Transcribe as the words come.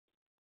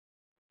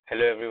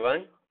Hello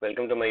everyone,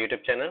 welcome to my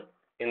YouTube channel.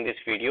 In this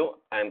video,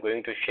 I am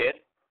going to share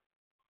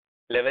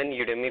 11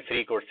 Udemy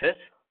free courses.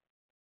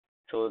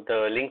 So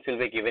the links will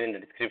be given in the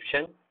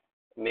description.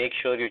 Make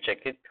sure you check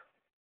it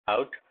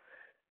out.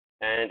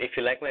 And if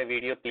you like my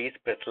video, please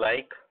press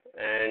like.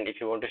 And if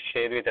you want to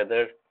share with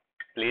others,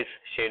 please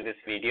share this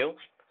video.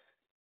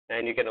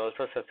 And you can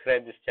also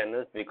subscribe this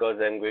channel because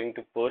I am going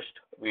to post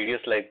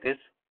videos like this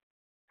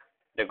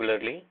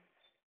regularly.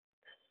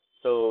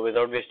 So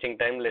without wasting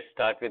time, let's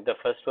start with the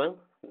first one.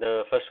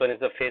 The first one is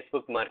the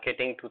Facebook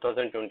Marketing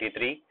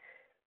 2023,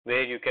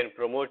 where you can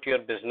promote your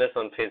business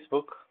on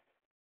Facebook.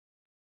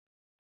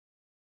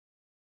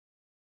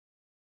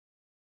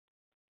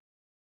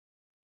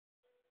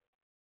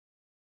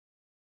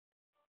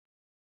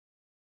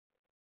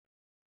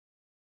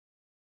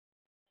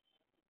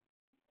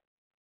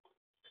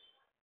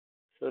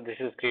 So this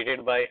is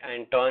created by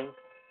Anton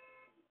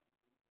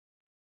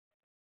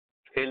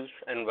Hills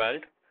and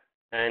Wald,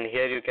 and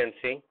here you can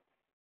see,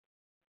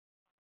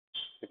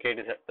 okay, it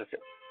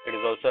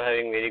is also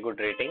having very good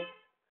rating.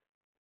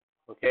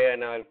 Okay,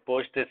 and I'll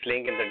post this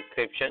link in the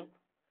description.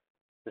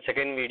 The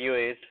second video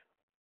is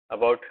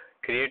about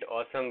create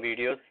awesome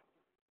videos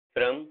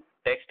from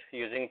text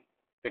using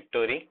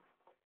Pictory.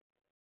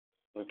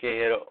 Okay,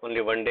 here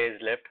only 1 day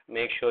is left.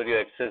 Make sure you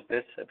access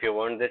this. If you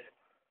want this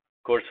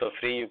course for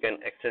free, you can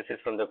access it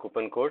from the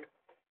coupon code.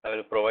 I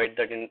will provide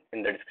that in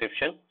the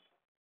description.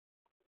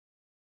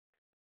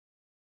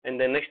 And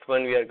the next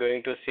one we are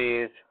going to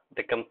see is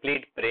the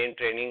complete brain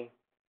training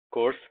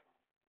course,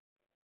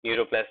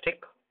 Neuroplastic.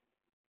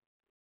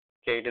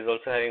 Okay, it is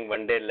also having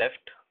 1 day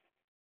left.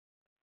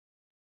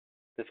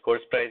 This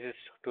course price is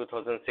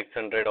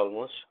 2,600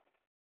 almost,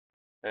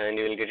 and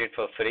you will get it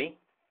for free.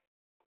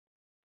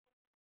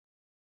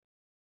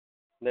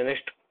 The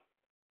next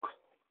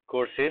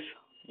course is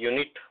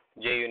Unit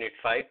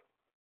 5,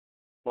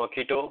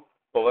 Mockito,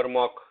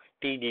 PowerMock,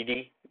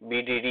 TDD,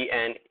 BDD,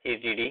 and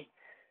ATTD.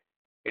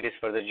 It is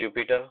for the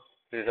Jupyter.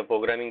 It is a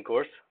programming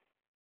course.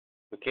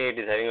 Okay, it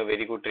is having a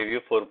very good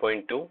review,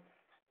 4.2,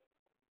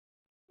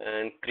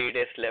 and 3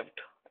 days left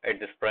at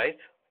this price.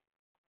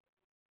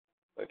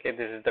 Okay,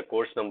 this is the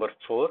course number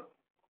 4,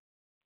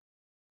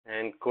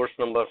 and course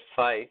number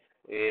 5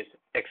 is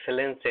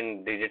Excellence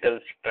in Digital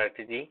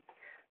Strategy.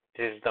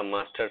 This is the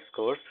master's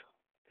course.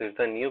 This is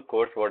the new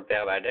course what they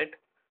have added,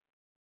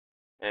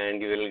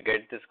 and you will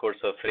get this course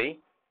for free.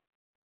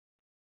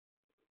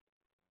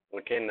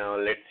 Okay, now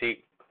let's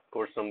see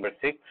course number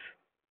 6.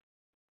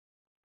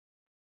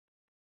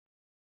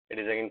 It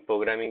is again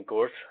programming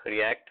course,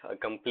 React, a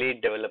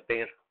complete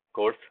developer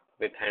course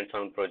with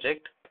hands-on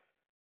project,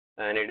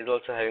 and it is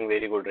also having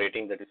very good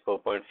rating, that is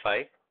 4.5.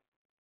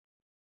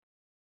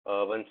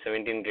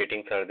 117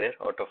 ratings are there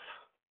out of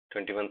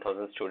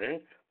 21,000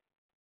 students.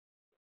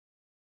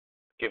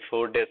 Okay,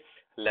 4 days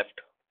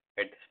left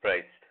at this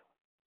price.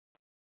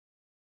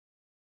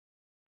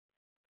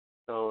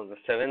 Now the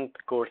 7th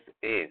course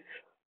is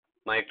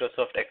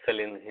Microsoft Excel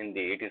in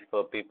Hindi. It is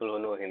for people who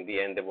know Hindi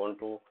and they want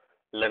to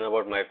learn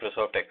about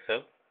Microsoft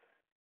Excel,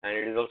 and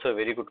it is also a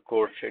very good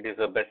course. It is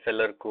a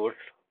bestseller course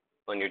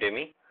on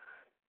Udemy,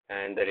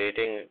 and the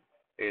rating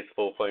is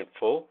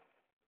 4.4.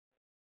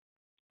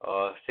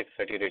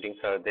 630 ratings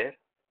are there,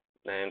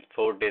 and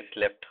 4 days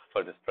left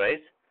for this price.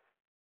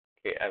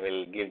 Okay, I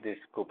will give this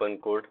coupon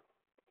code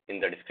in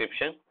the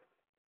description.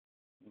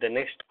 The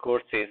next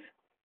course is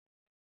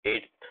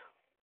 8th.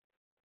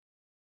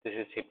 This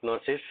is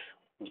hypnosis.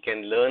 You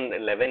can learn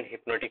 11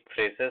 hypnotic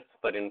phrases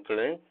for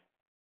influence.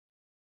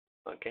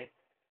 Okay,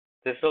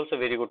 this is also a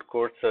very good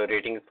course.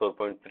 Rating is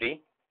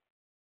 4.3,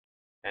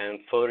 and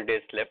 4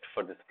 days left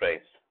for this price.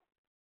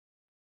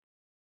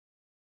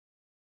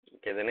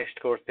 Okay, the next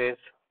course is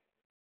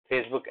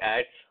Facebook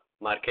Ads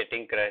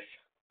Marketing Crash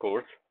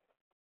Course,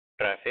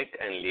 Traffic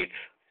and Leads,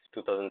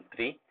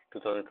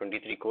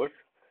 2023 course,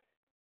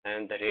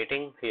 and the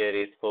rating here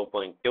is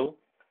 4.2,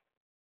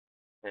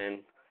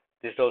 and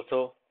this is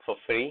also for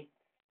free,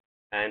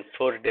 and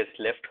 4 days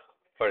left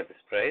for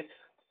this price.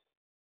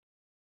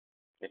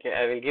 Okay,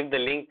 I will give the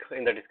link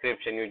in the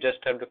description. You just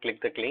have to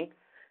click the link.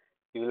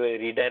 You will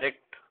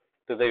redirect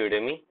to the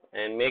Udemy,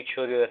 and make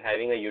sure you are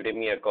having a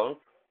Udemy account.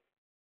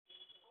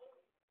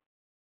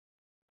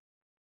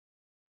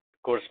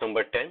 Course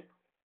number 10,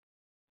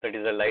 that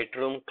is a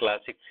Lightroom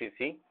Classic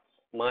CC,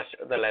 Master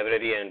the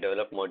Library and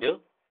Develop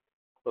module.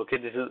 Okay,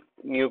 this is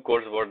new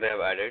course what they have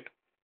added.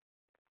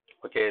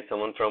 Okay,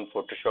 someone from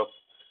Photoshop,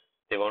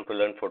 they want to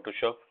learn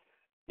Photoshop,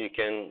 you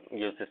can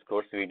use this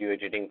course, Video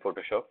Editing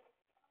Photoshop,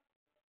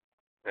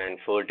 and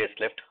 4 days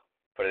left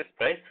for this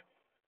price.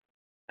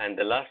 And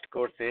the last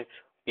course is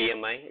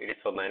PMI. It is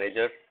for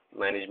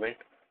management,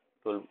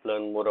 to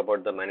learn more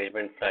about the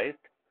management side.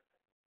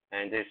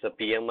 And this is the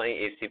PMI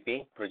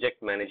ACP,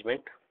 Project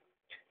Management,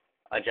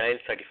 Agile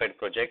Certified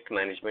Project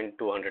Management,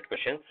 200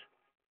 questions.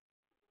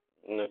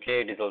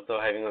 Okay, it is also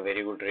having a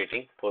very good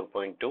rating,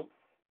 4.2.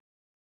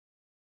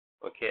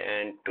 Okay,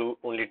 and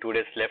only 2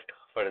 days left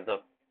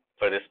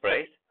for this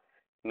price.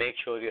 Make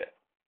sure you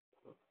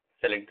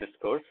select this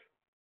course.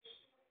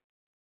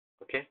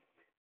 Okay,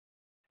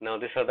 Now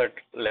these are the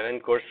 11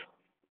 courses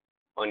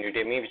on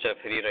Udemy which are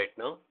free right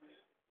now.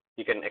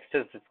 You can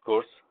access this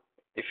course.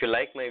 If you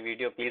like my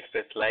video, please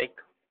press like.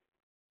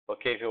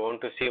 Okay, if you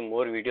want to see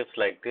more videos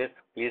like this,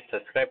 please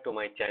subscribe to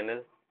my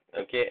channel.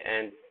 Okay,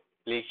 and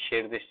please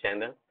share this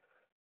channel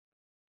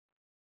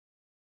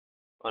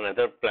on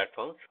other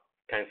platforms.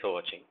 Thanks for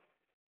watching.